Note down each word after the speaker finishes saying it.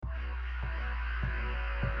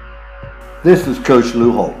This is Coach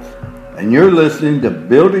Lou Holtz, and you're listening to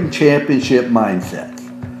Building Championship Mindsets,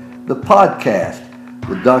 the podcast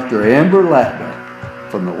with Dr. Amber Latner.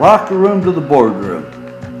 From the locker room to the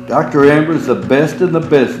boardroom, Dr. Amber is the best in the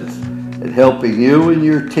business at helping you and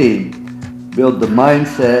your team build the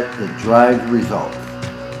mindset that drives results.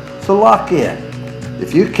 So lock in.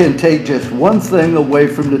 If you can take just one thing away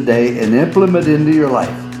from today and implement it into your life,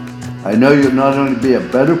 I know you'll not only be a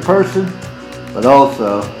better person, but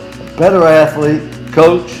also better athlete,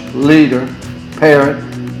 coach, leader, parent,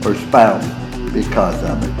 or spouse because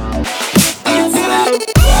of it.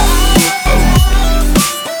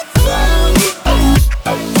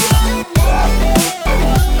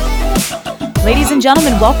 Ladies and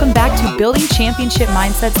gentlemen, welcome back to Building Championship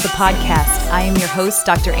Mindsets, the podcast. I am your host,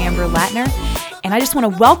 Dr. Amber Latner, and I just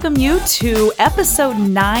want to welcome you to episode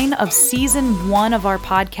 9 of season 1 of our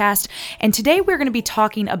podcast. And today we're going to be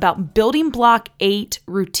talking about building block 8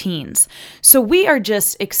 routines. So we are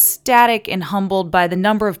just ecstatic and humbled by the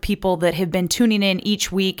number of people that have been tuning in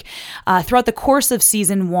each week throughout the course of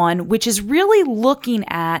season 1, which is really looking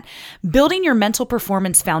at building your mental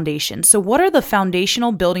performance foundation. So what are the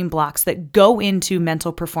foundational building blocks that go into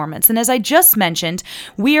mental performance? And as I just mentioned,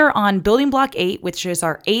 we are on building block 8, which is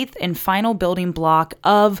our 8th and final building block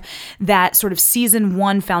of that sort of season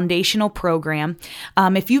 1 foundational program.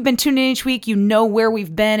 If you've been tuning in each week, you know where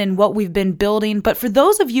we've been and what we've been building. But for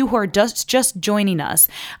those of you who are just joining us,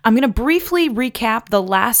 I'm going to briefly recap the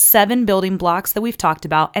last 7 building blocks that we've talked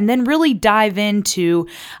about, and then really dive into,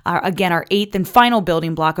 our 8th and final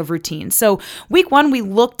building block of routine. So week 1, we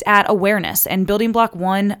looked at awareness, and building block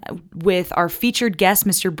 1 with our featured guest,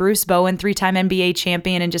 Mr. Bruce Bowen, 3-time NBA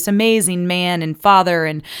champion and just amazing man and father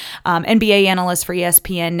and NBA analyst for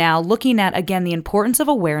ESPN now, looking at, again, the importance of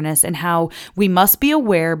awareness and how we must be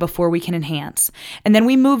aware before we can enhance. And then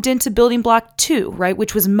we moved into building block 2, right,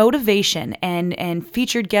 which was motivation, and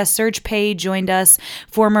featured guest Serge Pay joined us,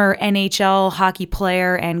 former NHL hockey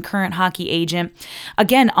player and current hockey agent.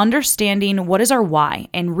 Again, understanding what is our why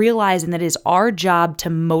and realizing that it is our job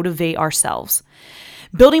to motivate ourselves.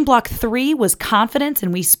 Building block 3 was confidence,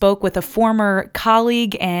 and we spoke with a former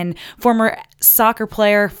colleague and former soccer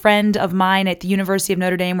player, friend of mine at the University of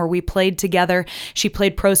Notre Dame, where we played together. She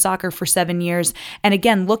played pro soccer for 7 years. And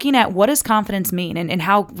again, looking at what does confidence mean, and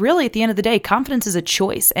how really at the end of the day, confidence is a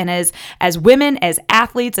choice. And as women, as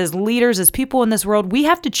athletes, as leaders, as people in this world, we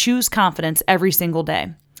have to choose confidence every single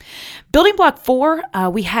day. Building block 4,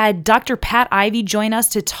 we had Dr. Pat Ivy join us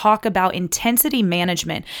to talk about intensity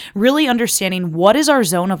management, really understanding what is our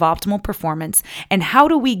zone of optimal performance and how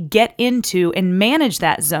do we get into and manage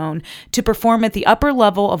that zone to perform at the upper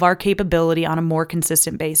level of our capability on a more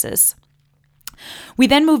consistent basis. We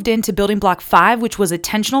then moved into building block 5, which was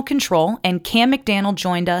attentional control, and Cam McDaniel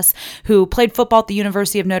joined us, who played football at the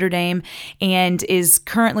University of Notre Dame and is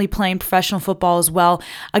currently playing professional football as well.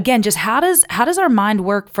 Again, just how does our mind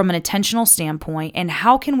work from an attentional standpoint, and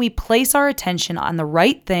how can we place our attention on the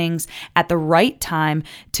right things at the right time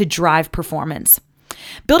to drive performance?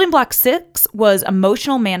 Building block 6 was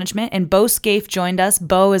emotional management, and Bo Scaife joined us.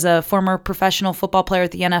 Bo is a former professional football player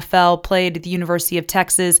at the NFL, played at the University of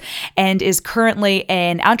Texas, and is currently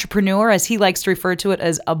an entrepreneur, as he likes to refer to it,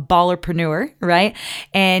 as a ballerpreneur, right?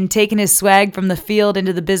 And taking his swag from the field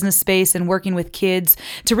into the business space and working with kids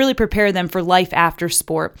to really prepare them for life after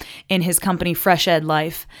sport in his company, Fresh Ed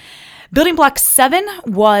Life. Building block 7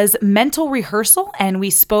 was mental rehearsal, and we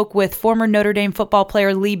spoke with former Notre Dame football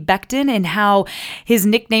player Lee Becton and how his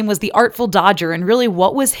nickname was the Artful Dodger, and really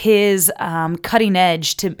what was his cutting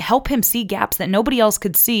edge to help him see gaps that nobody else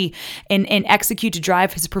could see and execute to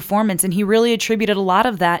drive his performance. And he really attributed a lot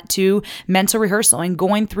of that to mental rehearsal and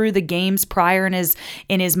going through the games prior in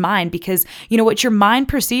his mind, because you know what your mind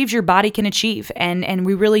perceives, your body can achieve. And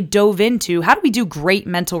we really dove into how do we do great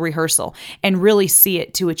mental rehearsal and really see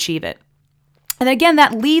it to achieve it. And again,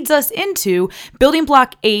 that leads us into building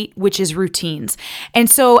block 8, which is routines. And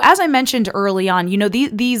so, as I mentioned early on, you know,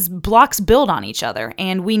 these blocks build on each other,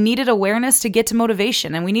 and we needed awareness to get to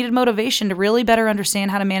motivation, and we needed motivation to really better understand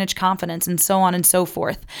how to manage confidence, and so on and so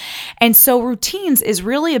forth. And so routines is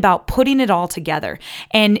really about putting it all together.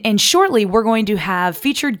 And shortly, we're going to have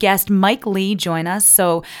featured guest Mike Lee join us.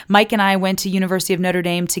 So Mike and I went to University of Notre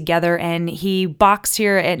Dame together, and he boxed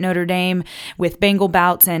here at Notre Dame with Bengal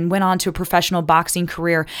bouts and went on to a professional boxing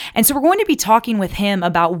career. And so we're going to be talking with him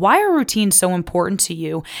about why are routines so important to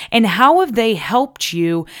you and how have they helped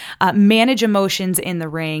you manage emotions in the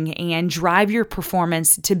ring and drive your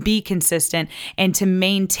performance to be consistent and to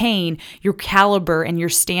maintain your caliber and your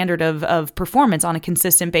standard of performance on a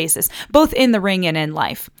consistent basis, both in the ring and in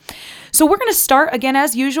life. So we're going to start, again,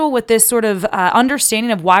 as usual, with this sort of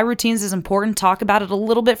understanding of why routines is important, talk about it a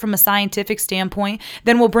little bit from a scientific standpoint.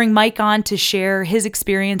 Then we'll bring Mike on to share his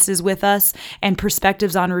experiences with us and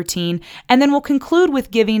perspectives on routine. And then we'll conclude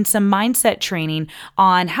with giving some mindset training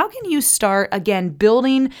on how can you start, again,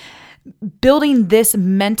 building this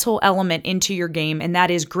mental element into your game, and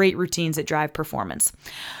that is great routines that drive performance.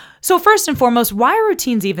 So first and foremost, why are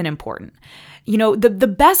routines even important? You know, the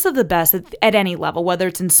best of the best at any level, whether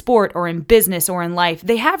it's in sport or in business or in life,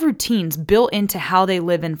 they have routines built into how they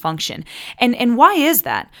live and function. And why is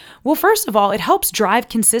that? Well, first of all, it helps drive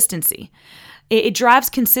consistency. It drives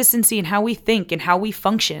consistency in how we think and how we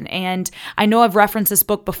function. And I know I've referenced this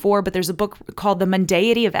book before, but there's a book called The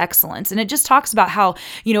Mundanity of Excellence. And it just talks about how,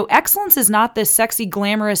 excellence is not this sexy,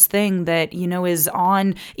 glamorous thing that, is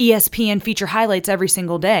on ESPN feature highlights every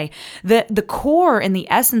single day. The core and the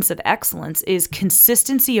essence of excellence is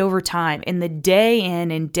consistency over time in the day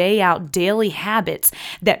in and day out daily habits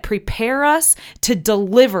that prepare us to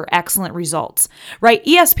deliver excellent results, right?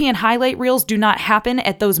 ESPN highlight reels do not happen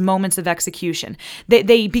at those moments of execution.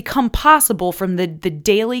 They become possible from the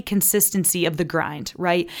daily consistency of the grind,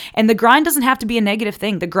 right? And the grind doesn't have to be a negative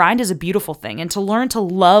thing. The grind is a beautiful thing. And to learn to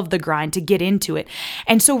love the grind, to get into it.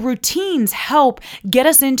 And so routines help get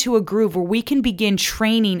us into a groove where we can begin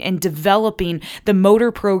training and developing the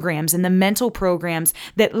motor programs and the mental programs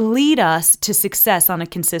that lead us to success on a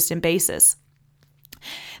consistent basis.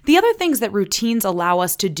 The other things that routines allow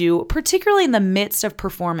us to do, particularly in the midst of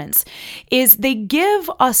performance, is they give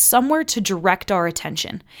us somewhere to direct our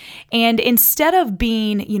attention. And instead of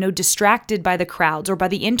being, distracted by the crowds or by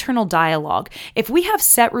the internal dialogue, if we have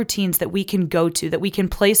set routines that we can go to, that we can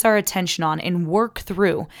place our attention on and work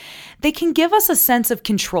through, they can give us a sense of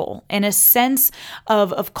control and a sense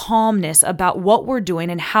of calmness about what we're doing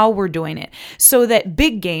and how we're doing it, so that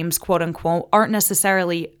big games, quote unquote, aren't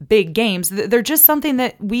necessarily big games. They're just something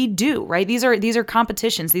that we do, right? These are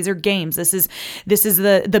competitions. These are games. This is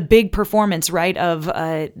the big performance, right? Of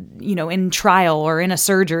in trial or in a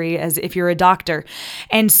surgery, as if you're a doctor.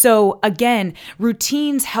 And so again,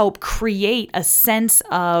 routines help create a sense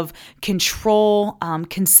of control,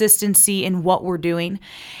 consistency in what we're doing.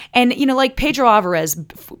 And, like Pedro Alvarez,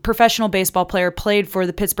 professional baseball player, played for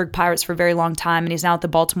the Pittsburgh Pirates for a very long time, and he's now at the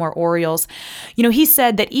Baltimore Orioles. He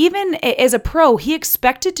said that even as a pro, he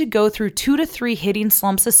expected to go through 2 to 3 hitting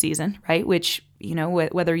slumps a season, right? Which,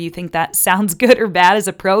 whether you think that sounds good or bad as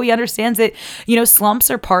a pro, he understands that, slumps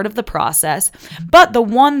are part of the process. But the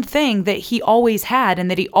one thing that he always had and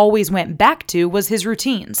that he always went back to was his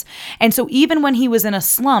routines. And so even when he was in a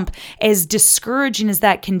slump, as discouraging as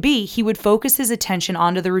that can be, he would focus his attention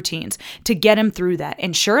onto the routines to get him through that.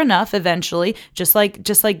 And sure enough, eventually, just like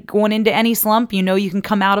going into any slump, you can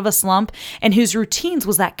come out of a slump. And his routines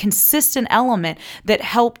was that consistent element that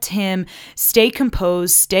helped him stay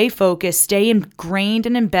composed, stay focused, stay ingrained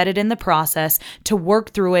and embedded in the process, to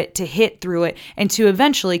work through it, to hit through it, and to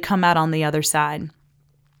eventually come out on the other side.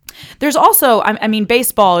 There's also,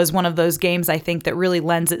 baseball is one of those games, I think, that really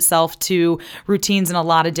lends itself to routines in a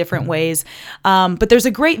lot of different ways. But there's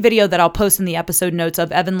a great video that I'll post in the episode notes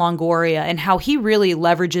of Evan Longoria and how he really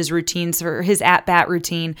leverages routines for his at-bat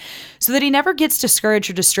routine so that he never gets discouraged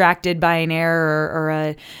or distracted by an error or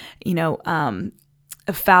a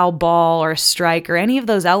foul ball or a strike or any of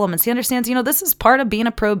those elements. He understands, this is part of being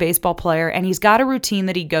a pro baseball player, and he's got a routine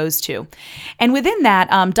that he goes to. And within that,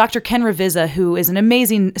 Dr. Ken Ravizza, who is an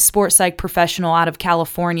amazing sports psych professional out of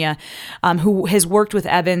California, who has worked with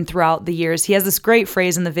Evan throughout the years, he has this great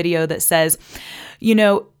phrase in the video that says,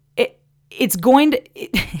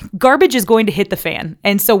 garbage is going to hit the fan.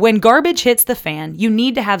 And so when garbage hits the fan, you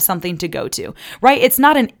need to have something to go to, right? It's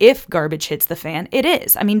not an if garbage hits the fan. It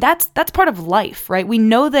is. That's part of life, right? We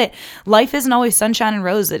know that life isn't always sunshine and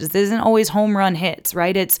roses. It isn't always home run hits,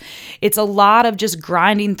 right? It's a lot of just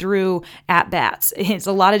grinding through at-bats. It's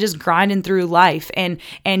a lot of just grinding through life and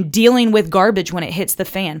dealing with garbage when it hits the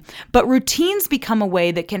fan. But routines become a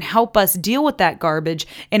way that can help us deal with that garbage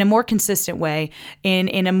in a more consistent way,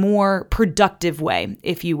 in a more productive way,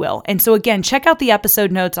 if you will. And so again, check out the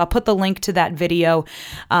episode notes. I'll put the link to that video.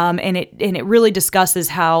 And it really discusses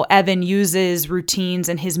how Evan uses routines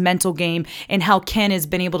and his mental game, and how Ken has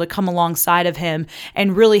been able to come alongside of him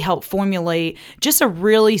and really help formulate just a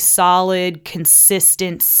really solid,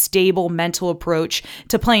 consistent, stable mental approach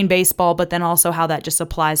to playing baseball, but then also how that just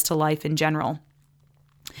applies to life in general.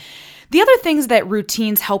 The other things that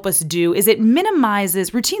routines help us do is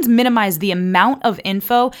routines minimize the amount of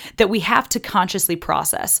info that we have to consciously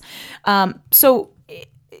process. So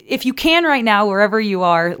if you can right now, wherever you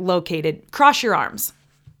are located, cross your arms.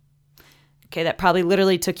 Okay, that probably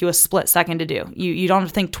literally took you a split second to do. You don't have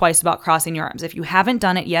to think twice about crossing your arms. If you haven't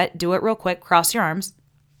done it yet, do it real quick. Cross your arms.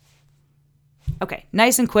 Okay,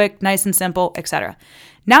 nice and quick, nice and simple, etc.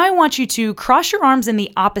 Now I want you to cross your arms in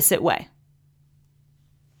the opposite way.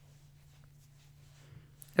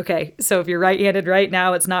 Okay, so if you're right-handed right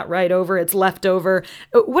now, it's not right over, it's left over.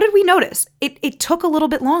 What did we notice? It took a little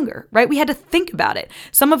bit longer, right? We had to think about it.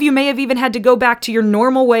 Some of you may have even had to go back to your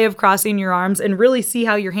normal way of crossing your arms and really see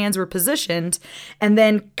how your hands were positioned, and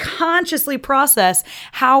then consciously process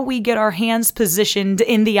how we get our hands positioned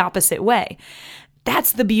in the opposite way.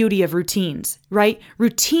 That's the beauty of routines, right?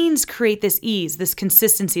 Routines create this ease, this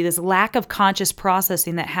consistency, this lack of conscious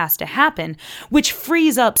processing that has to happen, which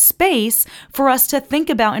frees up space for us to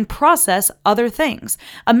think about and process other things.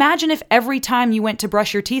 Imagine if every time you went to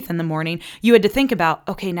brush your teeth in the morning, you had to think about,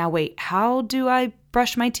 okay, now wait, how do I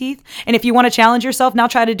brush my teeth? And if you want to challenge yourself, now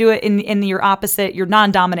try to do it in your opposite, your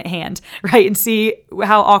non-dominant hand, right? And see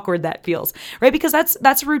how awkward that feels, right? Because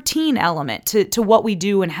that's a routine element to what we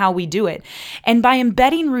do and how we do it. And by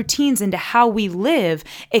embedding routines into how we live,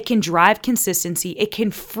 it can drive consistency. It can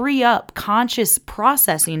free up conscious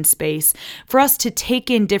processing space for us to take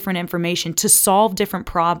in different information, to solve different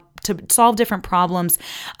problems,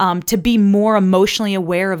 to be more emotionally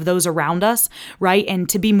aware of those around us, right? And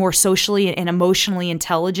to be more socially and emotionally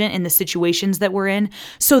intelligent in the situations that we're in,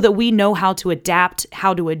 so that we know how to adapt,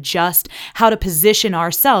 how to adjust, how to position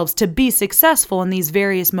ourselves to be successful in these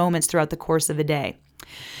various moments throughout the course of a day.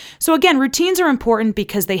 So again, routines are important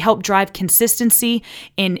because they help drive consistency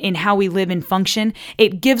in how we live and function.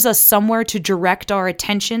 It gives us somewhere to direct our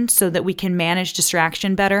attention so that we can manage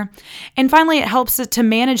distraction better. And finally, it helps us to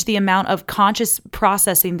manage the amount of conscious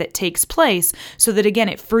processing that takes place so that, again,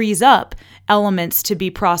 it frees up elements to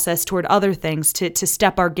be processed toward other things to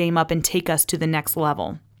step our game up and take us to the next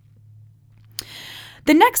level.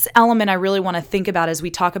 The next element I really want to think about as we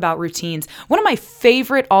talk about routines, one of my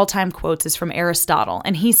favorite all-time quotes is from Aristotle,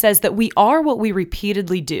 and he says that we are what we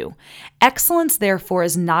repeatedly do. Excellence, therefore,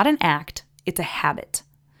 is not an act, it's a habit.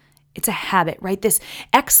 It's a habit, right? This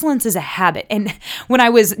excellence is a habit. And when I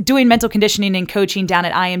was doing mental conditioning and coaching down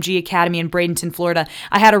at IMG Academy in Bradenton, Florida,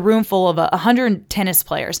 I had a room full of 100 tennis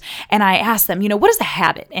players. And I asked them, what is a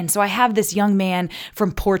habit? And so I have this young man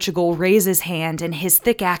from Portugal raise his hand, and his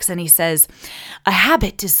thick accent, he says, a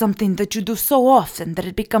habit is something that you do so often that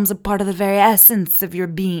it becomes a part of the very essence of your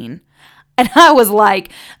being. And I was like,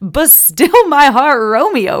 but still my heart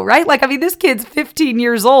Romeo, right? This kid's 15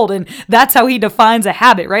 years old, and that's how he defines a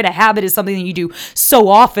habit, right? A habit is something that you do so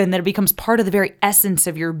often that it becomes part of the very essence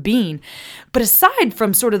of your being. But aside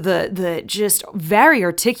from sort of the just very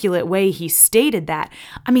articulate way he stated that,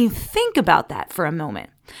 think about that for a moment.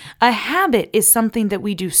 A habit is something that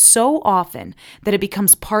we do so often that it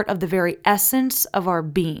becomes part of the very essence of our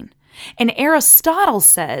being. And Aristotle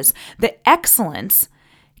says that excellence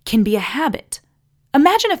can be a habit.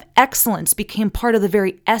 Imagine if excellence became part of the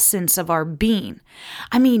very essence of our being.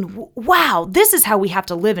 Wow, this is how we have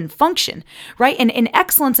to live and function, right? And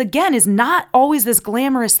excellence, again, is not always this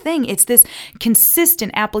glamorous thing. It's this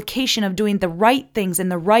consistent application of doing the right things in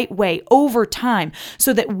the right way over time,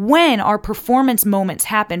 so that when our performance moments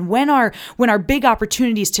happen, when our big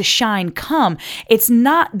opportunities to shine come, it's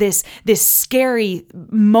not this scary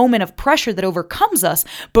moment of pressure that overcomes us,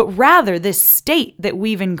 but rather this state that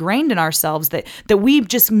we've ingrained in ourselves that we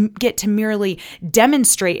just get to merely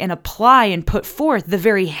demonstrate and apply and put forth the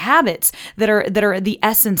very habits that are the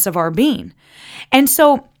essence of our being. And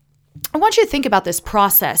so I want you to think about this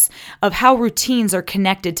process of how routines are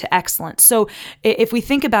connected to excellence. So if we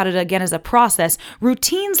think about it again as a process,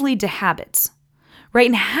 routines lead to habits, right?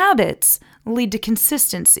 And habits lead to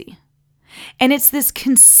consistency. And it's this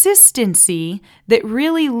consistency that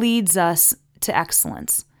really leads us to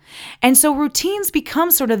excellence. And so routines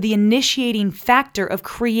become sort of the initiating factor of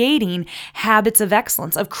creating habits of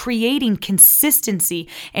excellence, of creating consistency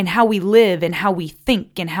in how we live and how we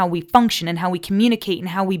think and how we function and how we communicate and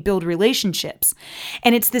how we build relationships.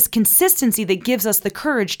 And it's this consistency that gives us the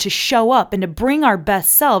courage to show up and to bring our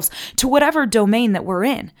best selves to whatever domain that we're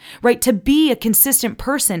in, right? To be a consistent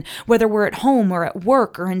person, whether we're at home or at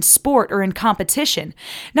work or in sport or in competition.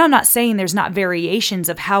 Now, I'm not saying there's not variations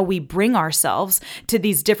of how we bring ourselves to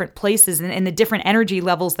these different places and the different energy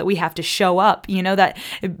levels that we have to show up. You know, that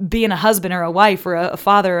being a husband or a wife or a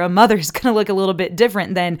father or a mother is going to look a little bit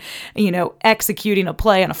different than, executing a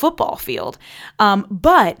play on a football field.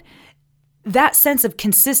 But that sense of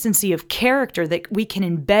consistency of character that we can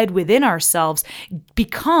embed within ourselves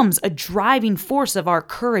becomes a driving force of our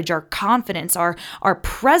courage, our confidence, our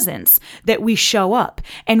presence that we show up.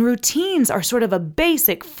 And routines are sort of a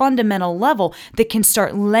basic fundamental level that can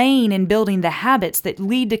start laying and building the habits that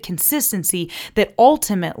lead to consistency that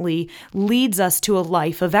ultimately leads us to a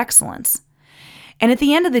life of excellence. And at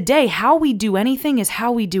the end of the day, how we do anything is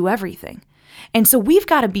how we do everything. And so we've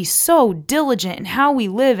got to be so diligent in how we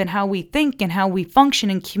live and how we think and how we function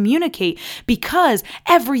and communicate, because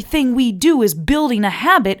everything we do is building a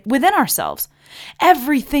habit within ourselves.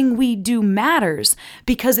 Everything we do matters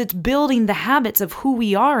because it's building the habits of who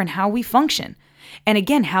we are and how we function. And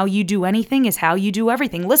again, how you do anything is how you do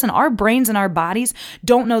everything. Listen, our brains and our bodies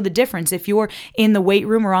don't know the difference if you're in the weight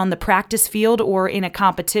room or on the practice field or in a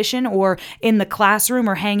competition or in the classroom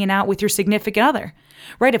or hanging out with your significant other,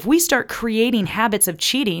 right? If we start creating habits of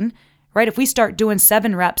cheating, right? If we start doing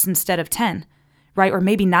 7 reps instead of 10, right? Or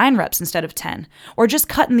maybe 9 reps instead of 10, or just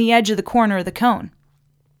cutting the edge of the corner of the cone,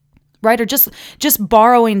 right? Or just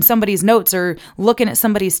borrowing somebody's notes or looking at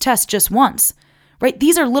somebody's test just once. Right?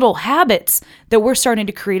 These are little habits that we're starting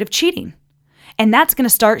to create of cheating. And that's going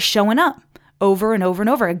to start showing up over and over and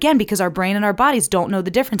over again because our brain and our bodies don't know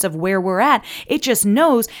the difference of where we're at. It just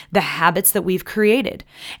knows the habits that we've created.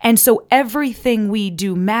 And so everything we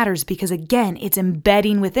do matters because, again, it's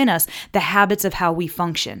embedding within us the habits of how we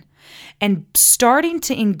function. And starting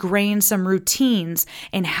to ingrain some routines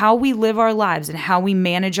in how we live our lives and how we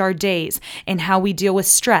manage our days and how we deal with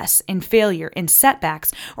stress and failure and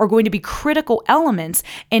setbacks are going to be critical elements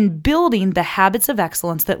in building the habits of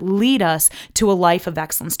excellence that lead us to a life of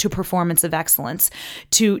excellence, to performance of excellence,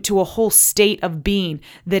 to a whole state of being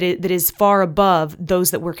that is far above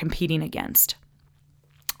those that we're competing against.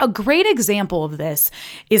 A great example of this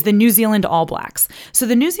is the New Zealand All Blacks. So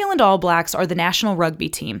the New Zealand All Blacks are the national rugby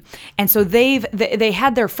team. And so they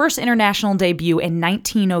had their first international debut in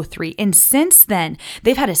 1903. And since then,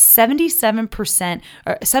 they've had a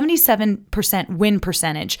 77% win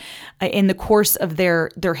percentage in the course of their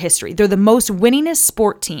history. They're the most winningest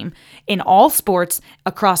sport team in all sports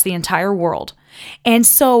across the entire world. And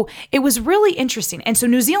so it was really interesting. And so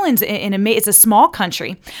New Zealand's it's a small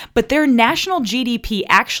country, but their national GDP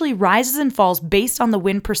actually rises and falls based on the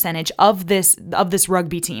win percentage of this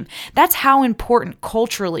rugby team. That's how important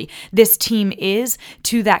culturally this team is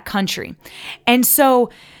to that country. And so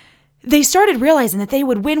they started realizing that they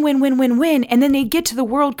would win, and then they'd get to the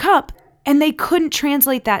World Cup and they couldn't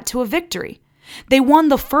translate that to a victory. They won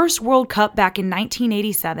the first World Cup back in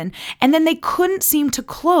 1987, and then they couldn't seem to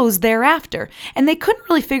close thereafter, and they couldn't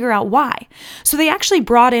really figure out why. So they actually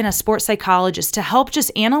brought in a sports psychologist to help just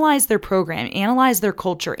analyze their program, analyze their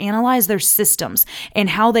culture, analyze their systems, and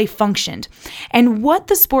how they functioned. And what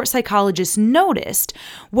the sports psychologist noticed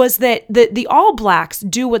was that the All Blacks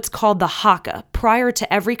do what's called the haka prior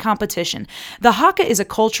to every competition. The haka is a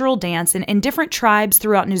cultural dance, and different tribes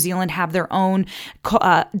throughout New Zealand have their own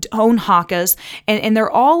hakas. And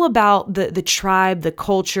they're all about the tribe, the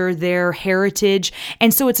culture, their heritage.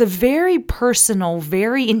 And so it's a very personal,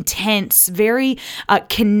 very intense, very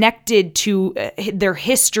connected to their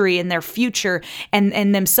history and their future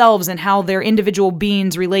and themselves and how their individual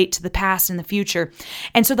beings relate to the past and the future.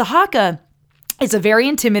 And so the haka, it's a very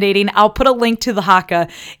intimidating. I'll put a link to the haka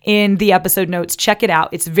in the episode notes. Check it out.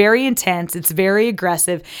 It's very intense. It's very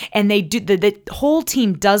aggressive. And they do the whole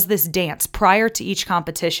team does this dance prior to each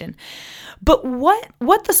competition. But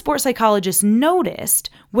what the sports psychologist noticed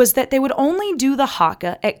was that they would only do the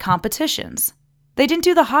haka at competitions. They didn't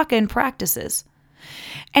do the haka in practices.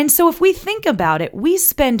 And so if we think about it, we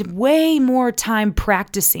spend way more time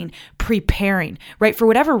practicing, preparing, right, for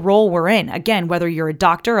whatever role we're in. Again, whether you're a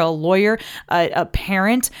doctor, a lawyer, a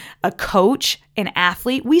parent, a coach, an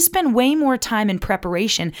athlete, we spend way more time in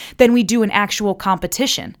preparation than we do in actual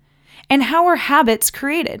competition. And how are habits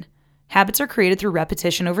created? Habits are created through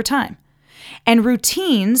repetition over time. And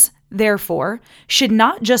routines, therefore, should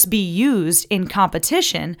not just be used in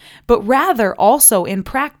competition, but rather also in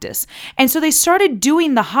practice. And so they started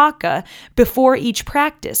doing the haka before each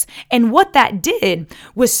practice. And what that did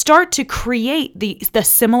was start to create the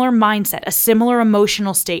similar mindset, a similar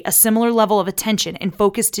emotional state, a similar level of attention and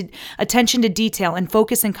attention to detail and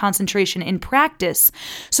focus and concentration in practice,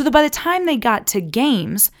 so that by the time they got to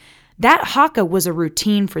games, that haka was a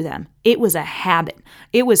routine for them. It was a habit.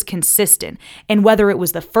 It was consistent. And whether it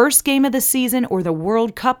was the first game of the season or the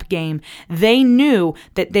World Cup game, they knew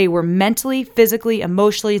that they were mentally, physically,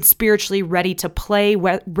 emotionally, and spiritually ready to play,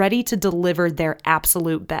 ready to deliver their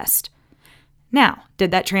absolute best. Now, did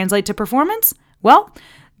that translate to performance? Well,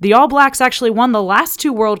 the All Blacks actually won the last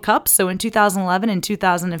 2 World Cups. So in 2011 and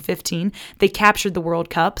 2015, they captured the World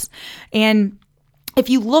Cups. And if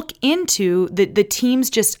you look into the team's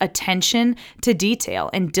just attention to detail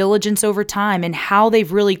and diligence over time and how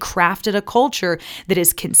they've really crafted a culture that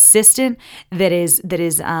is consistent, that is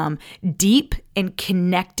deep and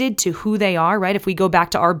connected to who they are, right? If we go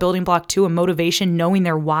back to our building block 2, a motivation, knowing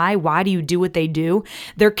their why do you do what they do?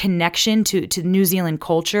 Their connection to New Zealand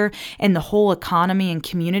culture and the whole economy and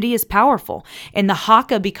community is powerful. And the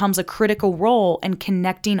haka becomes a critical role in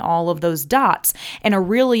connecting all of those dots, and a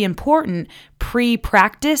really important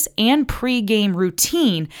pre-practice and pre-game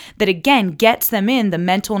routine that, again, gets them in the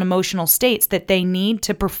mental and emotional states that they need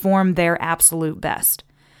to perform their absolute best.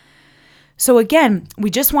 So again, we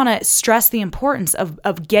just want to stress the importance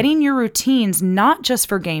of getting your routines not just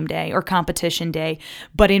for game day or competition day,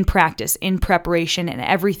 but in practice, in preparation, and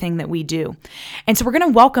everything that we do. And so we're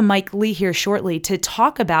going to welcome Mike Lee here shortly to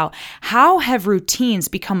talk about how have routines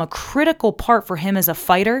become a critical part for him as a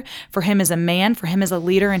fighter, for him as a man, for him as a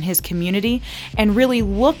leader in his community, and really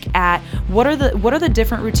look at what are the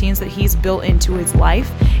different routines that he's built into his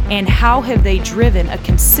life, and how have they driven a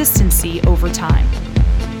consistency over time.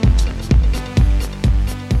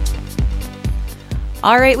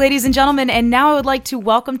 All right, ladies and gentlemen, and now I would like to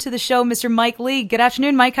welcome to the show Mr. Mike Lee. Good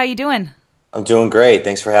afternoon, Mike. How you doing? I'm doing great.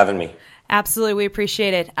 Thanks for having me. Absolutely, we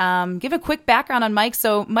appreciate it. Give a quick background on Mike.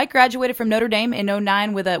 So Mike graduated from Notre Dame in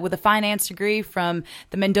 2009 with a finance degree from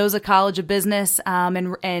the Mendoza College of Business,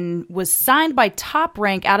 and was signed by Top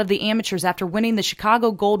Rank out of the amateurs after winning the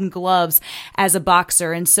Chicago Golden Gloves as a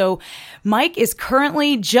boxer. And so Mike is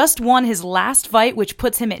currently just won his last fight, which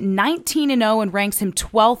puts him at 19-0 and ranks him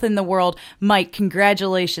 12th in the world. Mike,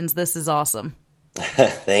 congratulations. This is awesome.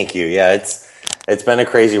 Thank you. Yeah, it's been a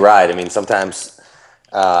crazy ride. I mean, sometimes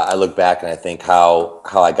I look back and I think how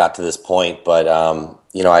I got to this point, but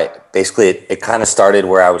it kind of started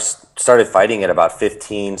where I started fighting at about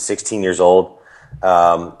 15, 16 years old,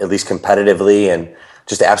 at least competitively, and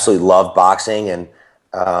just absolutely loved boxing, and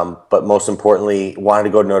but most importantly wanted to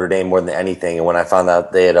go to Notre Dame more than anything. And when I found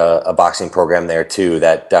out they had a boxing program there too,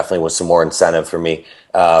 that definitely was some more incentive for me.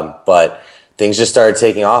 But things just started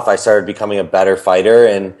taking off. I started becoming a better fighter,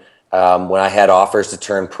 and when I had offers to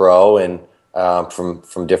turn pro and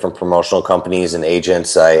from different promotional companies and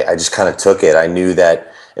agents, I just kind of took it. I knew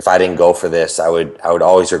that if I didn't go for this, I would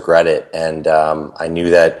always regret it. And I knew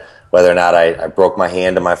that whether or not I broke my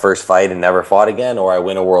hand in my first fight and never fought again, or I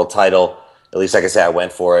win a world title, at least like I said, I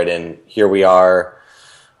went for it. And here we are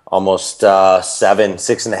almost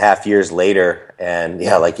 6.5 years later. And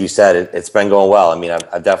yeah, like you said, it's been going well. I mean,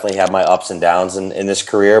 I've definitely had my ups and downs in this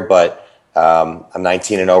career, but I'm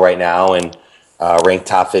 19-0 right now, and ranked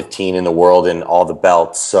top 15 in the world in all the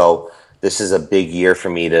belts. So this is a big year for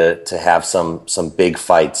me to have some big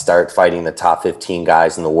fights, start fighting the top 15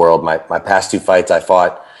 guys in the world. My past 2 fights, I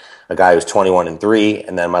fought a guy who's 21-3,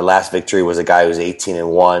 and then my last victory was a guy who's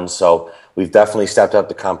 18-1. So we've definitely stepped up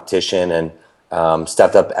the competition and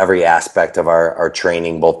stepped up every aspect of our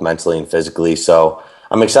training, both mentally and physically. So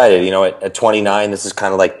I'm excited. You know, at 29, this is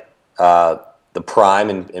kind of like the prime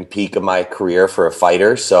and peak of my career for a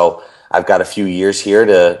fighter. So I've got a few years here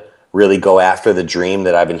to really go after the dream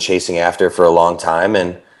that I've been chasing after for a long time,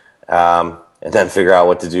 and then figure out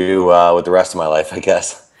what to do with the rest of my life, I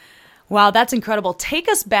guess. Wow, that's incredible. Take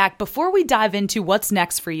us back before we dive into what's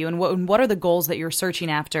next for you and what are the goals that you're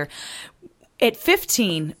searching after. At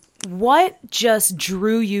 15, what just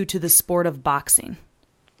drew you to the sport of boxing?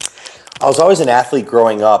 I was always an athlete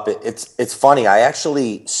growing up. It's funny. I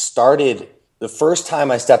actually started. The first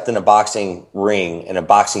time I stepped in a boxing ring, in a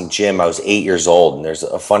boxing gym, I was 8 years old, and there's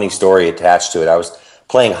a funny story attached to it. I was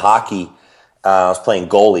playing hockey, I was playing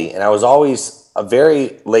goalie, and I was always a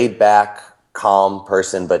very laid-back, calm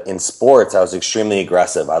person, but in sports, I was extremely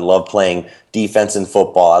aggressive. I loved playing defense in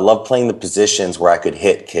football. I loved playing the positions where I could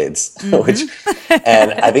hit kids,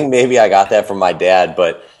 and I think maybe I got that from my dad,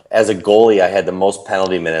 but as a goalie, I had the most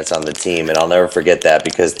penalty minutes on the team, and I'll never forget that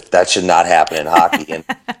because that should not happen in hockey. And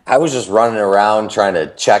I was just running around trying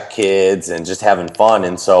to check kids and just having fun.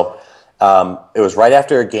 And so it was right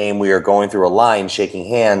after a game. We were going through a line, shaking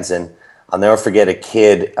hands, and I'll never forget a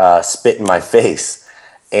kid spit in my face.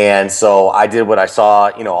 And so I did what I saw,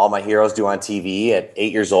 all my heroes do on TV. At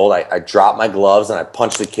 8 years old, I dropped my gloves and I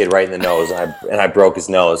punched the kid right in the nose, and I broke his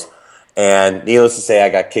nose. And needless to say, I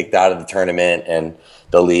got kicked out of the tournament and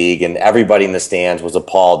the league, and everybody in the stands was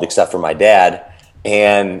appalled except for my dad.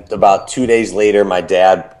 And about 2 days later, my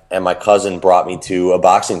dad and my cousin brought me to a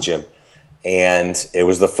boxing gym. And it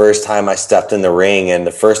was the first time I stepped in the ring and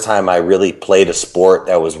the first time I really played a sport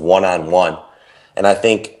that was one-on-one. And I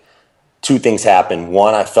think two things happened.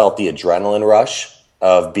 One, I felt the adrenaline rush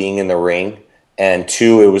of being in the ring. And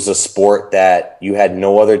two, it was a sport that you had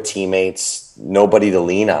no other teammates, nobody to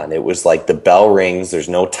lean on. It was like the bell rings, there's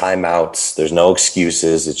no timeouts, there's no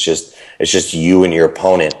excuses. It's just you and your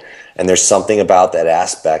opponent. And there's something about that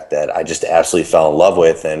aspect that I just absolutely fell in love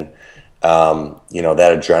with. And,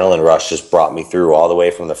 that adrenaline rush just brought me through all the way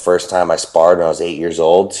from the first time I sparred when I was 8 years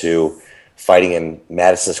old to fighting in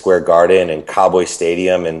Madison Square Garden and Cowboy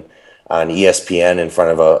Stadium and on ESPN in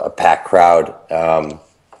front of a packed crowd,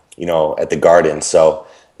 at the Garden. So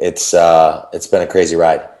it's been a crazy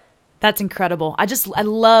ride. That's incredible. I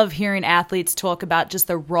love hearing athletes talk about just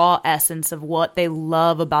the raw essence of what they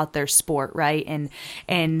love about their sport, right?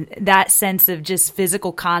 And that sense of just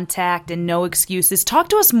physical contact and no excuses. Talk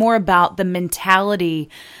to us more about the mentality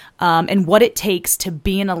and what it takes to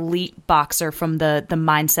be an elite boxer from the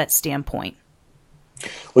mindset standpoint.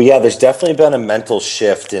 Well, yeah, there's definitely been a mental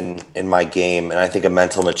shift in my game, and I think a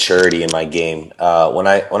mental maturity in my game. When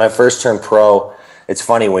I first turned pro, it's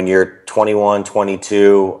funny, when you're 21,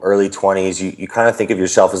 22, early 20s, you kind of think of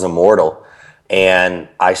yourself as immortal. And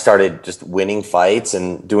I started just winning fights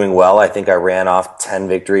and doing well. I think I ran off 10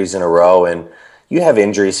 victories in a row, and you have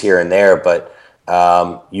injuries here and there, but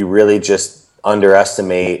you really just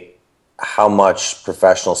underestimate how much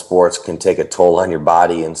professional sports can take a toll on your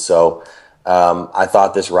body. And so I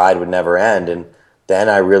thought this ride would never end. And then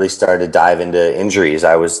I really started to dive into injuries.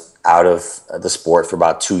 I was out of the sport for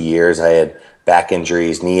about 2 years. I had back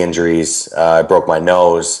injuries, knee injuries. I broke my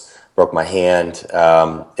nose, broke my hand.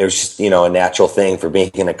 It was just, a natural thing for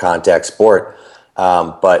being in a contact sport.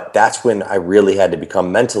 But that's when I really had to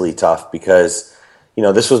become mentally tough because,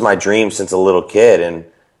 this was my dream since a little kid.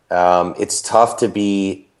 And it's tough to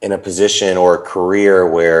be in a position or a career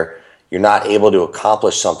where you're not able to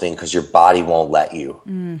accomplish something because your body won't let you.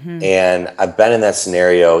 Mm-hmm. And I've been in that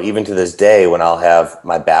scenario even to this day when I'll have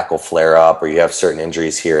my back will flare up or you have certain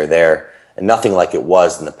injuries here or there, and nothing like it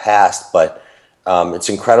was in the past. But it's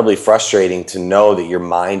incredibly frustrating to know that your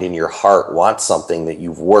mind and your heart want something that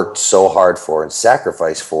you've worked so hard for and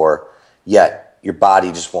sacrificed for, yet your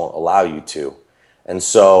body just won't allow you to. And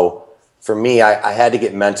so for me, I had to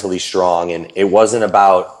get mentally strong, and it wasn't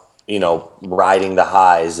about riding the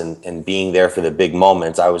highs and being there for the big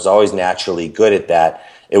moments. I was always naturally good at that.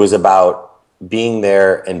 It was about being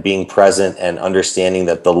there and being present and understanding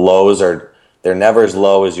that the lows they're never as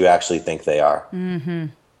low as you actually think they are. Mm-hmm.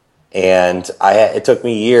 And it took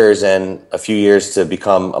me years and a few years to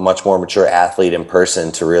become a much more mature athlete in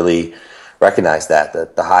person to really recognize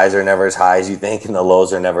that the highs are never as high as you think and the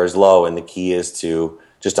lows are never as low. And the key is to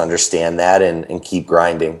just understand that and keep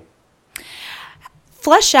grinding.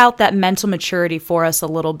 Flesh out that mental maturity for us a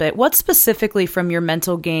little bit. What specifically from your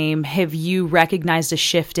mental game have you recognized a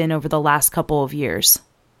shift in over the last couple of years?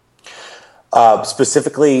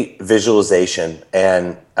 Specifically visualization.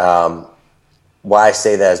 And why I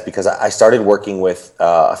say that is because I started working with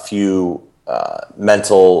a few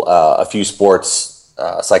sports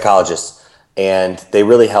psychologists, and they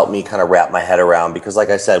really helped me kind of wrap my head around, because like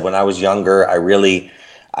I said, when I was younger,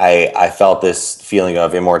 I felt this feeling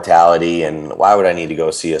of immortality, and why would I need to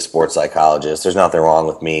go see a sports psychologist? There's nothing wrong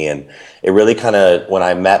with me. And it really kind of, when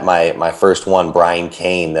I met my first one, Brian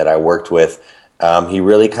Kane, that I worked with, he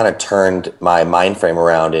really kind of turned my mind frame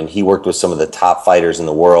around, and he worked with some of the top fighters in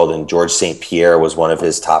the world, and George St. Pierre was one of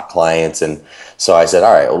his top clients. And so I said,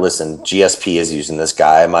 all right, well, listen, GSP is using this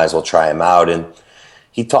guy. I might as well try him out. And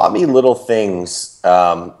he taught me little things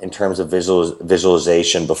in terms of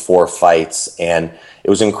visualization before fights, and it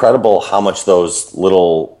was incredible how much those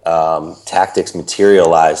little tactics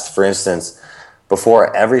materialized. For instance,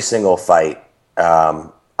 before every single fight,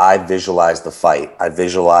 I visualize the fight. I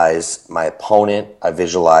visualize my opponent. I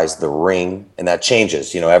visualize the ring, and that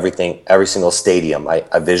changes. Every single stadium.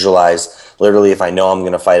 I visualize, literally, if I know I'm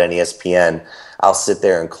going to fight on ESPN, I'll sit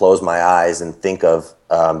there and close my eyes and think of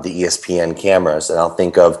the ESPN cameras, and I'll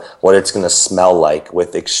think of what it's going to smell like,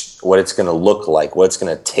 what it's going to look like, what it's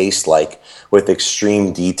going to taste like, with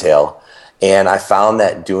extreme detail. And I found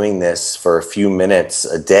that doing this for a few minutes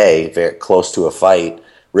a day, very close to a fight,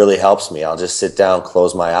 really helps me. I'll just sit down,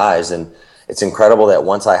 close my eyes, and it's incredible that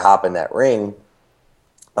once I hop in that ring,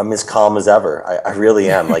 I'm as calm as ever. I really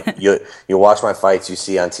am. Like you watch my fights you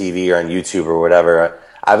see on TV or on YouTube or whatever.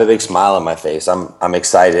 I have a big smile on my face. I'm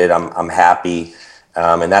excited. I'm happy,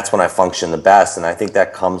 and that's when I function the best. And I think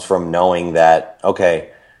that comes from knowing that,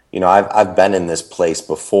 okay, you know, I've been in this place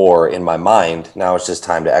before in my mind. Now it's just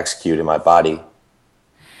time to execute in my body.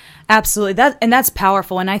 Absolutely. That's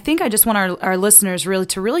powerful. And I think I just want our listeners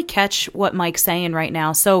to really catch what Mike's saying right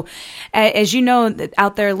now. So as you know,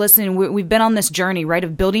 out there listening, we've been on this journey, right,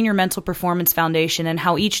 of building your mental performance foundation and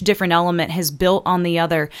how each different element has built on the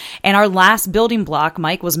other. And our last building block,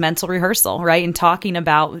 Mike, was mental rehearsal, right? And talking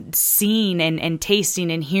about seeing and tasting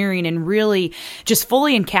and hearing and really just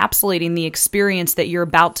fully encapsulating the experience that you're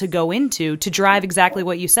about to go into to drive exactly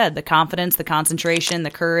what you said, the confidence, the concentration,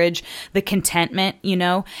 the courage, the contentment, you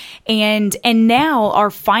know. And now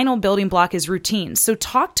our final building block is routines. So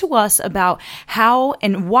talk to us about how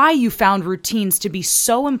and why you found routines to be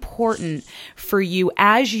so important for you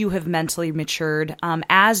as you have mentally matured,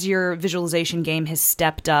 as your visualization game has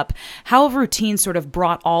stepped up. How have routines sort of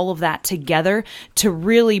brought all of that together to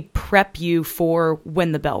really prep you for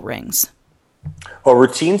when the bell rings? Well,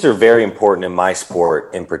 routines are very important in my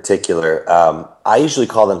sport in particular. I usually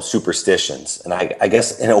call them superstitions. And I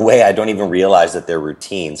guess in a way, I don't even realize that they're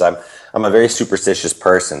routines. I'm a very superstitious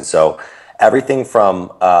person. So everything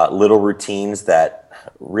from little routines that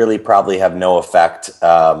really probably have no effect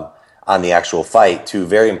on the actual fight to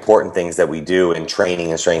very important things that we do in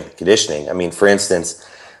training and strength and conditioning. I mean, for instance,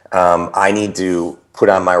 I need to put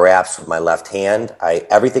on my wraps with my left hand.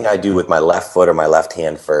 Everything I do with my left foot or my left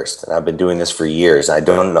hand first. And I've been doing this for years. I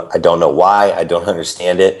don't know why. I don't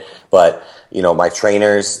understand it. But, you know, my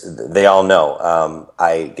trainers, they all know.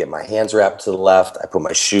 I get my hands wrapped to the left. I put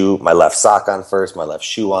my left sock on first, my left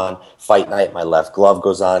shoe on. Fight night, my left glove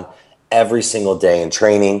goes on. Every single day in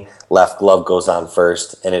training, left glove goes on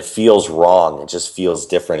first. And it feels wrong. It just feels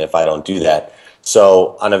different if I don't do that.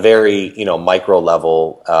 So on a very, you know, micro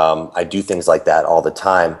level, I do things like that all the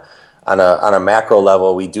time. On a macro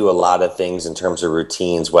level, we do a lot of things in terms of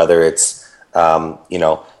routines, whether it's, you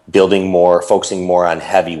know, focusing more on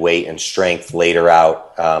heavy weight and strength later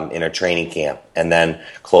out in a training camp. And then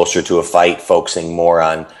closer to a fight, focusing more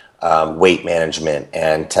on weight management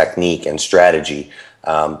and technique and strategy.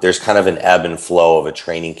 There's kind of an ebb and flow of a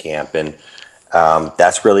training camp. And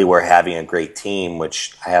that's really where having a great team,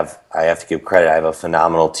 which I have to give credit. I have a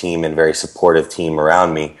phenomenal team and very supportive team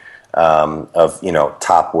around me of, you know,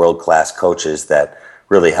 top world-class coaches that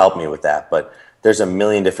really help me with that. But there's a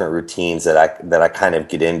million different routines that I kind of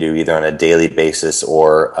get into either on a daily basis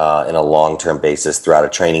or in a long-term basis throughout a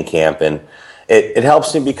training camp. And it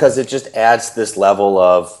helps me because it just adds this level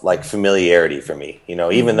of like familiarity for me. You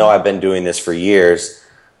know, even though I've been doing this for years,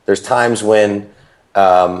 there's times when,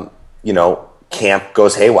 you know, camp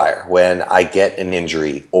goes haywire, when I get an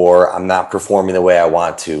injury or I'm not performing the way I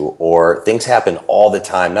want to, or things happen all the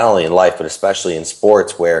time, not only in life, but especially in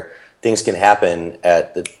sports where things can happen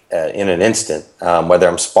in an instant, whether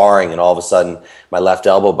I'm sparring and all of a sudden my left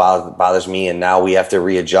elbow bothers me and now we have to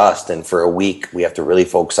readjust. And for a week, we have to really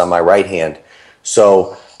focus on my right hand.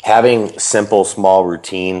 So having simple, small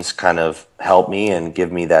routines kind of help me and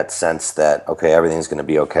give me that sense that, okay, everything's going to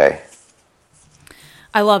be okay.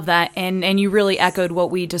 I love that. And you really echoed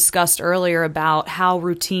what we discussed earlier about how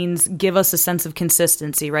routines give us a sense of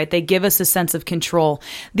consistency, right? They give us a sense of control.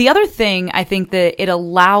 The other thing I think that it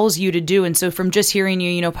allows you to do, and so from just hearing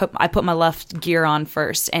you, I put my left gear on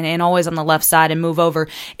first and always on the left side and move over,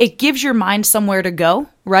 it gives your mind somewhere to go,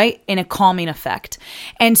 right? In a calming effect.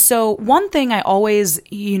 And so one thing I always,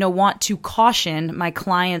 want to caution my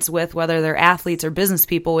clients with, whether they're athletes or business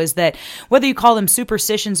people, is that whether you call them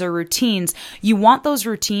superstitions or routines, you want those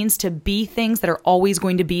routines to be things that are always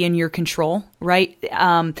going to be in your control, right?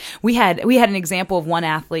 We had an example of one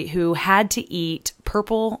athlete who had to eat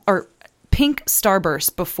pink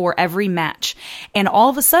Starburst before every match. And all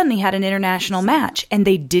of a sudden he had an international match and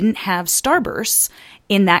they didn't have Starbursts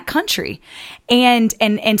in that country. And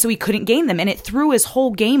so he couldn't gain them, and it threw his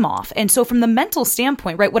whole game off. And so from the mental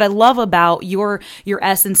standpoint, right, what I love about your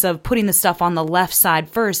essence of putting the stuff on the left side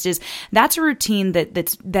first is that's a routine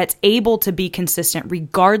that's able to be consistent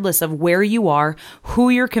regardless of where you are, who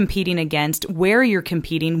you're competing against, where you're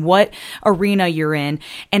competing, what arena you're in.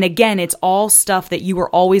 And again, it's all stuff that you are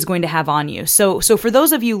always going to have on you. So for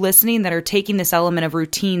those of you listening that are taking this element of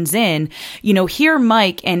routines in, hear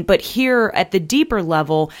Mike, but here at the deeper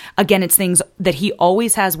level, again, it's things that he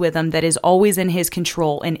always has with him, that is always in his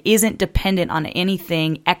control and isn't dependent on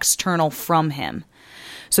anything external from him.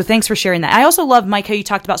 So thanks for sharing that. I also love, Mike, how you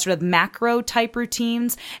talked about sort of macro type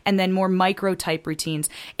routines and then more micro type routines.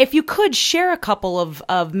 If you could share a couple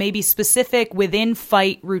of maybe specific within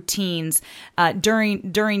fight routines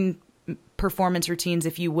during performance routines,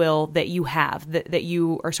 if you will, that you have, that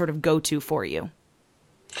you are sort of go-to for you.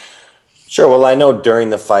 Sure. Well, I know during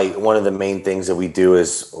the fight, one of the main things that we do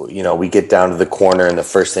is, we get down to the corner and the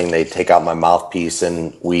first thing they take out my mouthpiece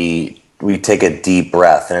and we take a deep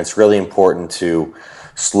breath. And it's really important to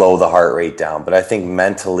slow the heart rate down. But I think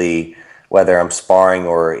mentally, whether I'm sparring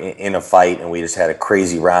or in a fight and we just had a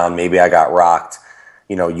crazy round, maybe I got rocked,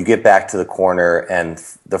 you get back to the corner and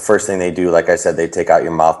the first thing they do, like I said, they take out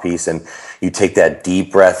your mouthpiece and you take that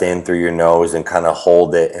deep breath in through your nose and kind of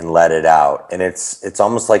hold it and let it out. And it's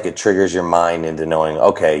almost like it triggers your mind into knowing,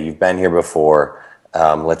 okay, you've been here before.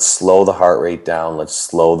 Let's slow the heart rate down. Let's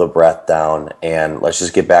slow the breath down and let's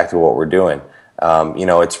just get back to what we're doing.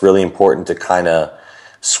 It's really important to kind of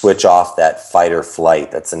switch off that fight or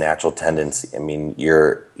flight. That's a natural tendency. I mean,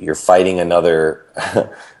 you're fighting another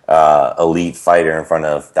elite fighter in front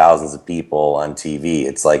of thousands of people on TV.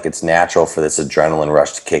 It's like it's natural for this adrenaline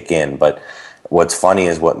rush to kick in. But what's funny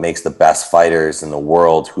is what makes the best fighters in the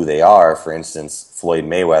world who they are. For instance, Floyd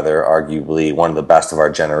Mayweather, arguably one of the best of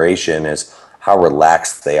our generation, is how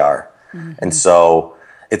relaxed they are. Mm-hmm. And so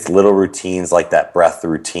it's little routines like that breath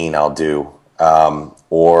routine I'll do,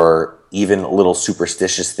 or even a little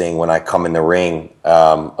superstitious thing when I come in the ring,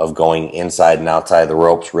 of going inside and outside the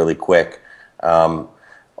ropes really quick.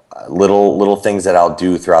 Little things that I'll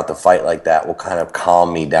do throughout the fight like that will kind of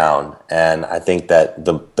calm me down. And I think that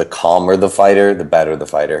the calmer the fighter, the better the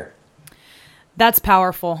fighter. That's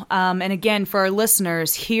powerful. And again, for our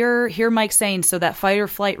listeners, hear Mike saying, so that fight or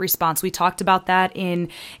flight response, we talked about that in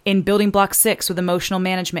Building Block 6 with emotional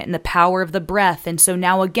management and the power of the breath. And so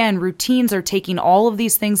now again, routines are taking all of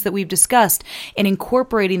these things that we've discussed and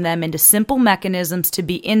incorporating them into simple mechanisms to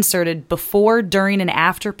be inserted before, during, and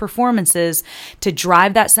after performances to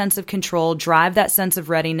drive that sense of control, drive that sense of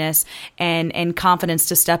readiness and confidence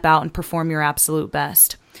to step out and perform your absolute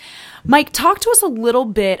best. Mike, talk to us a little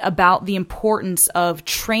bit about the importance of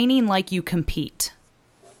training like you compete.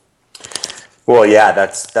 Well, yeah,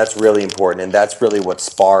 that's really important, and that's really what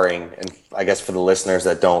sparring, and I guess for the listeners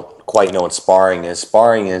that don't quite know what sparring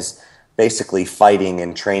is basically fighting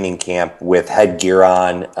in training camp with headgear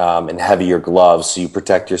on and heavier gloves, so you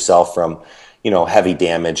protect yourself from, heavy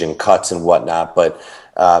damage and cuts and whatnot. But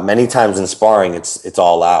many times in sparring, it's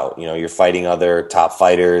all out. You're fighting other top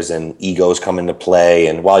fighters and egos come into play.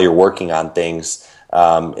 And while you're working on things,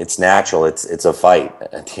 it's natural. It's a fight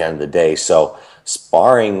at the end of the day. So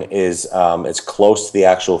sparring is as close to the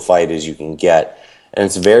actual fight as you can get. And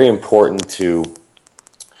it's very important to,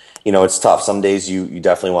 it's tough. Some days you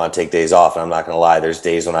definitely want to take days off. And I'm not going to lie, there's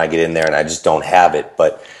days when I get in there and I just don't have it.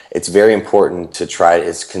 But it's very important to try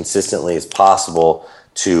as consistently as possible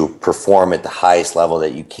to perform at the highest level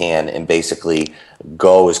that you can and basically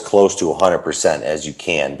go as close to 100% as you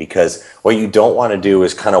can, because what you don't want to do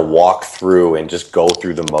is kind of walk through and just go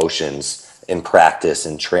through the motions in practice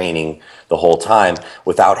and training the whole time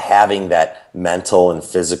without having that mental and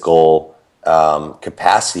physical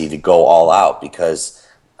capacity to go all out. Because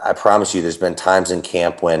I promise you, there's been times in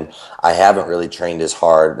camp when I haven't really trained as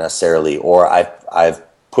hard necessarily, or I've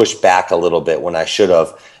pushed back a little bit when I should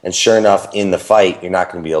have. And sure enough, in the fight, you're not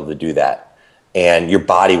going to be able to do that. And your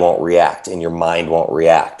body won't react and your mind won't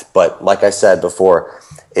react. But like I said before,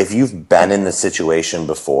 if you've been in the situation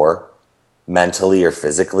before, mentally or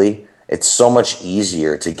physically, it's so much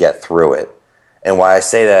easier to get through it. And why I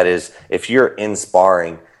say that is if you're in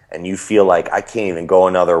sparring and you feel like I can't even go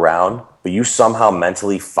another round, but you somehow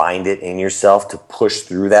mentally find it in yourself to push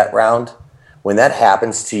through that round, when that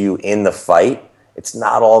happens to you in the fight, it's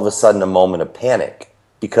not all of a sudden a moment of panic,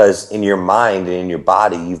 because in your mind and in your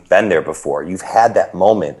body, you've been there before. You've had that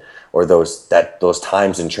moment or those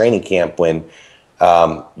times in training camp when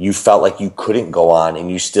you felt like you couldn't go on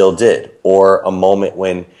and you still did, or a moment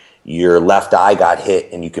when your left eye got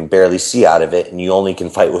hit and you can barely see out of it and you only can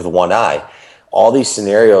fight with one eye. all these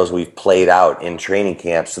scenarios we've played out in training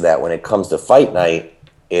camp so that when it comes to fight night,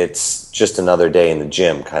 it's just another day in the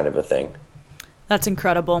gym kind of a thing. That's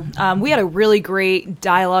incredible. We had a really great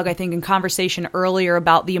dialogue, I think, and conversation earlier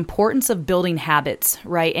about the importance of building habits,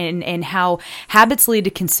 right? And how habits lead to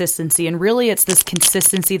consistency. And really, it's this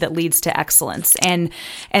consistency that leads to excellence. And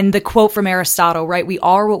the quote from Aristotle, right? We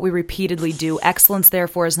are what we repeatedly do. Excellence,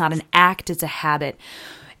 therefore, is not an act, it's a habit.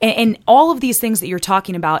 And all of these things that you're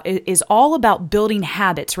talking about is all about building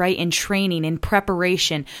habits, right? And training and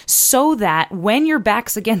preparation so that when your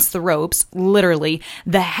back's against the ropes, literally,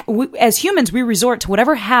 as humans, we resort to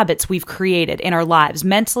whatever habits we've created in our lives,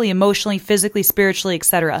 mentally, emotionally, physically, spiritually,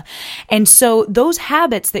 etc. And so those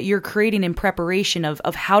habits that you're creating in preparation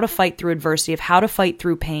of how to fight through adversity, of how to fight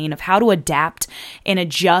through pain, of how to adapt and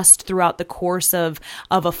adjust throughout the course of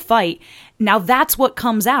a fight, now that's what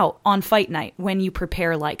comes out on fight night when you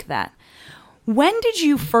prepare like that. When did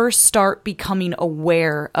you first start becoming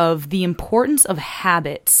aware of the importance of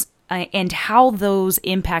habits and how those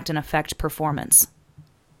impact and affect performance?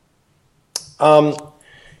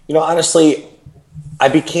 Honestly, I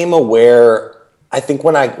became aware, I think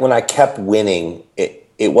when I kept winning,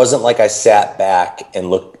 it wasn't like I sat back and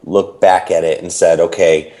looked back at it and said,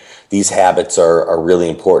 okay, these habits are really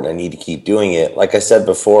important. I need to keep doing it. Like I said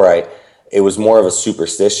before, it was more of a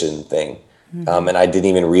superstition thing. And I didn't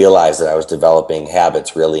even realize that I was developing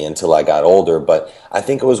habits really until I got older. But I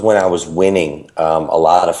think it was when I was winning a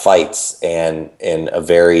lot of fights and in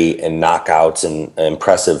knockouts and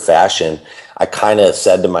impressive fashion, I kind of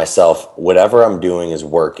said to myself, whatever I'm doing is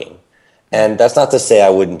working. And that's not to say I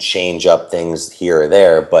wouldn't change up things here or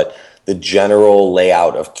there, but the general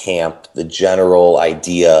layout of camp, the general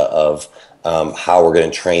idea of how we're going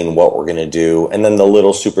to train, what we're going to do, and then the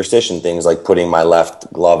little superstition things like putting my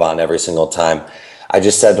left glove on every single time. I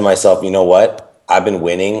just said to myself, you know what? I've been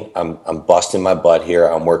winning. I'm busting my butt here.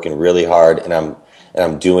 I'm working really hard, and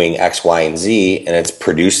I'm doing X, Y, and Z, and it's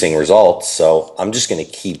producing results. So I'm just going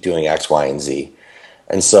to keep doing X, Y, and Z.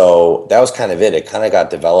 And so that was kind of it. It kind of got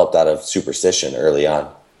developed out of superstition early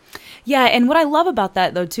on. Yeah, and what I love about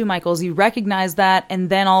that, though, too, Michael, is you recognize that, and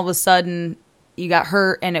then all of a sudden you got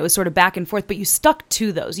hurt, and it was sort of back and forth, but you stuck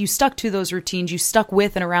to those. You stuck to those routines. You stuck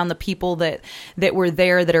with and around the people that were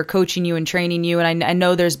there, that are coaching you and training you. And I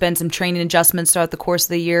know there's been some training adjustments throughout the course of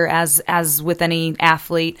the year, as with any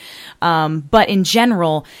athlete. But in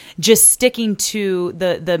general, just sticking to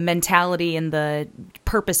the mentality and the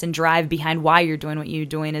purpose and drive behind why you're doing what you're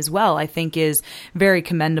doing as well, I think is very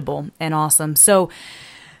commendable and awesome. So,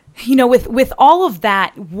 with all of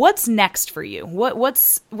that, what's next for you?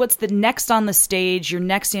 What's the next on the stage, your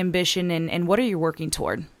next ambition, and what are you working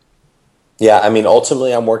toward? Yeah, I mean,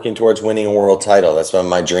 ultimately, I'm working towards winning a world title. That's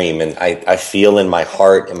my dream. And I feel in my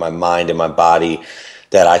heart, in my mind, in my body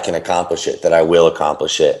that I can accomplish it, that I will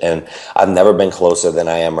accomplish it. And I've never been closer than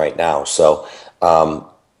I am right now. So,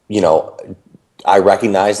 I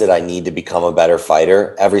recognize that I need to become a better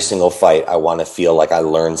fighter. Every single fight, I want to feel like I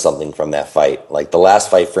learned something from that fight. Like the last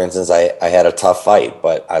fight, for instance, I had a tough fight,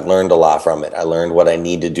 but I learned a lot from it. I learned what I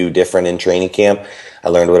need to do different in training camp. I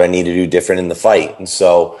learned what I need to do different in the fight. And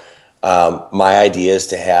so my idea is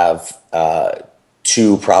to have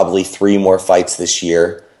 2, probably 3 more fights this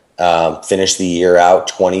year, finish the year out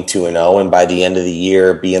 22-0, and by the end of the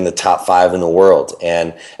year be in the top 5 in the world.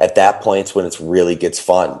 And at that point, it's when it really gets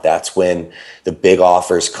fun. That's when the big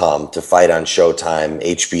offers come to fight on Showtime,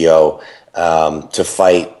 HBO, to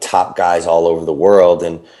fight top guys all over the world.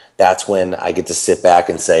 And that's when I get to sit back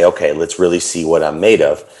and say, okay, let's really see what I'm made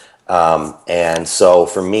of. And so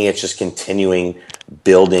for me, it's just continuing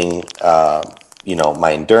building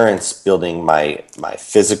my endurance, building my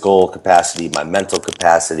physical capacity, my mental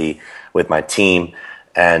capacity with my team,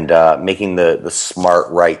 and making the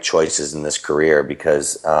smart, right choices in this career,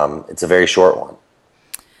 because it's a very short one.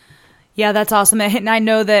 Yeah, that's awesome. And I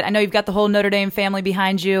know you've got the whole Notre Dame family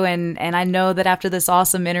behind you, and I know that after this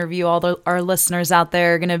awesome interview, our listeners out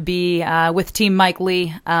there are going to be with Team Mike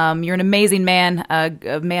Lee. You're an amazing man,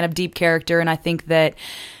 a man of deep character, and I think that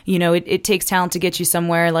it takes talent to get you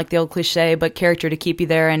somewhere, like the old cliche, but character to keep you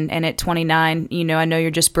there. And at 29, I know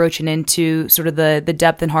you're just broaching into sort of the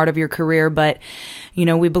depth and heart of your career, but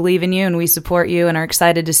we believe in you and we support you and are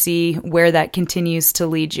excited to see where that continues to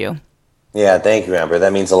lead you. Yeah, thank you, Amber.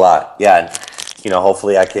 That means a lot. Yeah,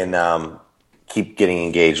 hopefully I can keep getting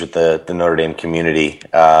engaged with the Notre Dame community,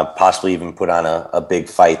 possibly even put on a big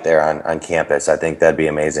fight there on campus. I think that'd be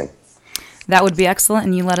amazing. That would be excellent,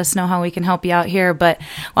 and you let us know how we can help you out here. But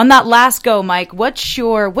on that last go, Mike, what is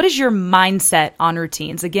your mindset on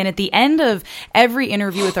routines? Again, at the end of every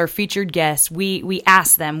interview with our featured guests, we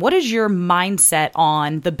ask them, what is your mindset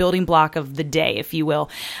on the building block of the day, if you will?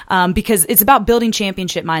 Because it's about building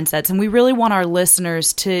championship mindsets, and we really want our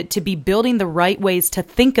listeners to be building the right ways to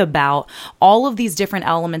think about all of these different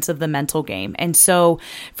elements of the mental game. And so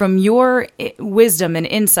from your wisdom and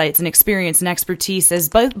insights and experience and expertise as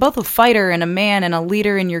both a fighter and a man and a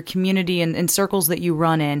leader in your community and circles that you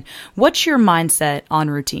run in, what's your mindset on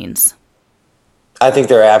routines? I think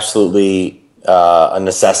they're absolutely a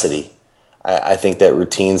necessity. I think that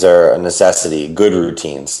routines are a necessity, good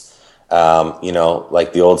routines.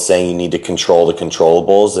 Like the old saying, you need to control the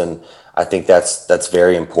controllables. And I think that's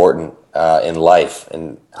very important in life.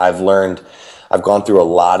 And I've gone through a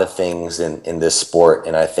lot of things in this sport.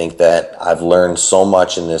 And I think that I've learned so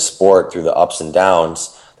much in this sport through the ups and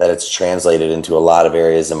downs that it's translated into a lot of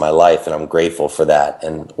areas in my life, and I'm grateful for that.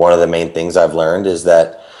 And one of the main things I've learned is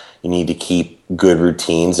that you need to keep good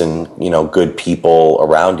routines and, good people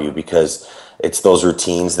around you, because it's those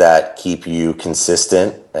routines that keep you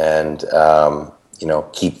consistent and,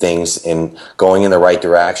 keep things going in the right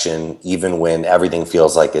direction, even when everything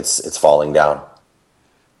feels like it's falling down.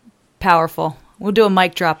 Powerful. We'll do a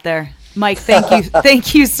mic drop there. Mike, thank you.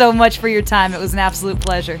 Thank you so much for your time. It was an absolute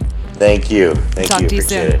pleasure. Thank you. Talk to you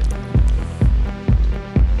soon. Appreciate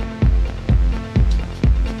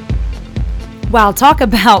it. Wow, talk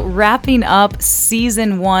about wrapping up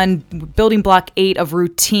season 1, building block 8 of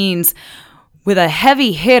routines with a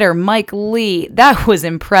heavy hitter, Mike Lee. That was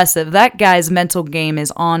impressive. That guy's mental game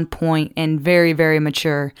is on point and very, very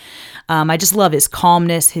mature. I just love his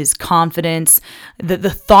calmness, his confidence, the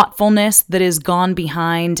thoughtfulness that has gone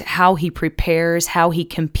behind how he prepares, how he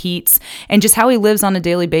competes, and just how he lives on a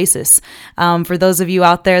daily basis. For those of you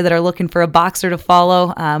out there that are looking for a boxer to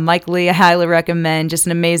follow, Mike Lee, I highly recommend. Just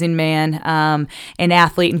an amazing man, an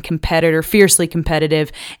athlete and competitor, fiercely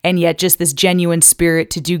competitive, and yet just this genuine spirit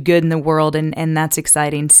to do good in the world, and that's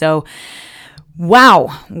exciting. So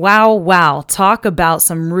Wow. Talk about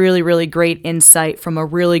some really, really great insight from a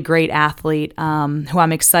really great athlete who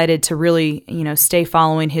I'm excited to really, stay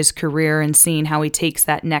following his career and seeing how he takes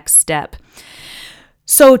that next step.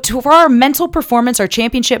 So for our mental performance, our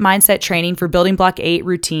championship mindset training for Building Block 8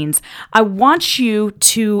 routines, I want you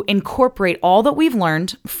to incorporate all that we've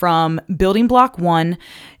learned from Building Block 1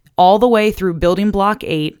 all the way through Building Block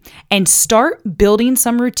 8 and start building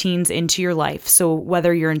some routines into your life. So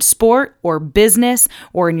whether you're in sport or business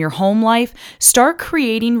or in your home life, start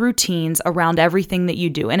creating routines around everything that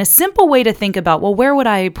you do. And a simple way to think about, well, where would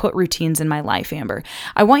I put routines in my life, Amber?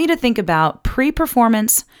 I want you to think about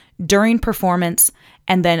pre-performance, during performance,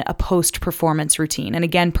 and then a post-performance routine. And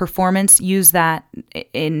again, performance, use that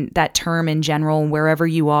in that term in general, wherever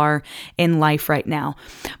you are in life right now.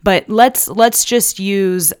 But let's just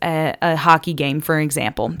use a hockey game, for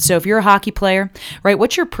example. So if you're a hockey player, right,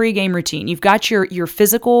 what's your pregame routine? You've got your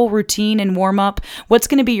physical routine and warm-up. What's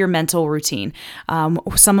going to be your mental routine?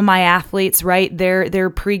 Some of my athletes, right, their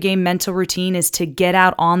pregame mental routine is to get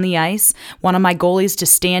out on the ice. One of my goalies to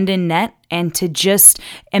stand in net and to just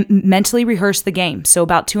mentally rehearse the game. So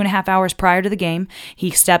about 2.5 hours prior to the game, he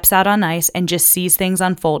steps out on ice and just sees things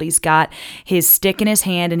unfold. He's got his stick in his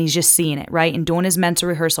hand and he's just seeing it, right? And doing his mental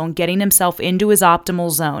rehearsal and getting himself into his optimal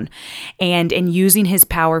zone and using his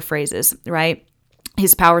power phrases, right?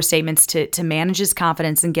 His power statements to manage his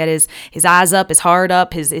confidence and get his eyes up, his heart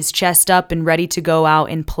up, his chest up and ready to go out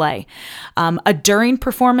and play. A during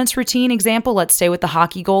performance routine example, let's stay with the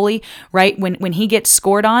hockey goalie, right? When he gets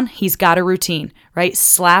scored on, he's got a routine, right?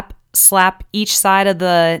 Slap each side of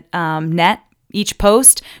the net, each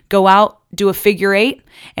post, go out, do a figure 8.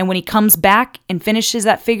 And when he comes back and finishes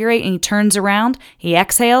that figure 8 and he turns around, he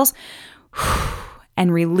exhales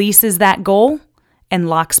and releases that goal and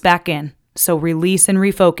locks back in. So release and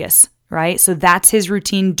refocus, right? So that's his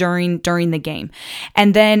routine during the game.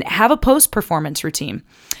 And then have a post-performance routine,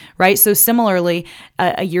 right? So similarly,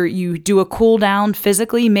 you do a cool down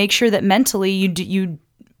physically, make sure that mentally you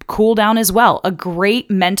cool down as well. A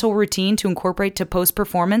great mental routine to incorporate to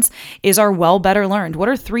post-performance is our well, better, learned. What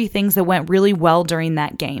are 3 things that went really well during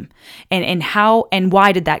that game? And how and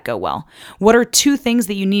why did that go well? What are 2 things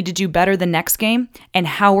that you need to do better the next game? And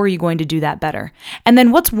how are you going to do that better? And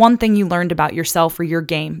then what's one thing you learned about yourself or your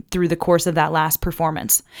game through the course of that last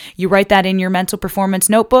performance? You write that in your mental performance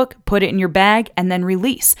notebook, put it in your bag, and then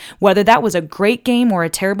release. Whether that was a great game or a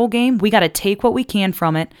terrible game, we got to take what we can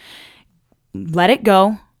from it, let it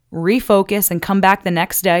go, refocus, and come back the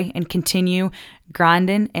next day and continue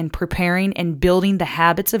grinding and preparing and building the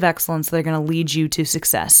habits of excellence that are going to lead you to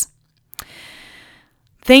success.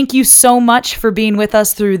 Thank you so much for being with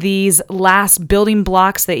us through these last building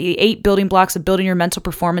blocks, the 8 building blocks of building your mental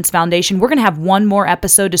performance foundation. We're going to have one more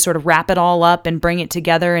episode to sort of wrap it all up and bring it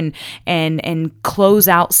together and close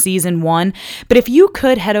out season 1. But if you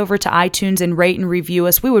could head over to iTunes and rate and review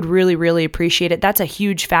us, we would really, really appreciate it. That's a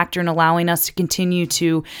huge factor in allowing us to continue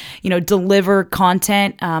to, deliver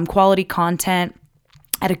content, quality content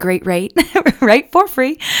at a great rate, right? For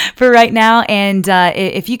free for right now. And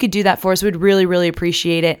if you could do that for us, we'd really, really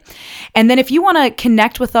appreciate it. And then if you want to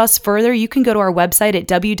connect with us further, you can go to our website at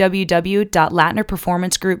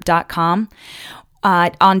www.latnerperformancegroup.com.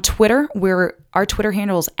 On Twitter, our Twitter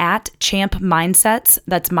handle is @champmindsets.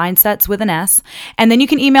 That's mindsets with an S. And then you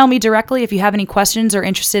can email me directly if you have any questions or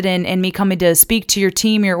interested in me coming to speak to your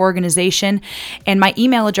team, your organization. And my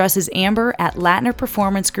email address is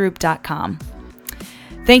amber@latnerperformancegroup.com.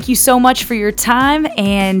 Thank you so much for your time,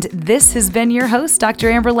 and this has been your host,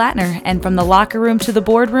 Dr. Amber Latner, and from the locker room to the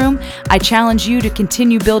boardroom, I challenge you to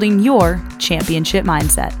continue building your championship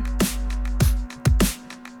mindset.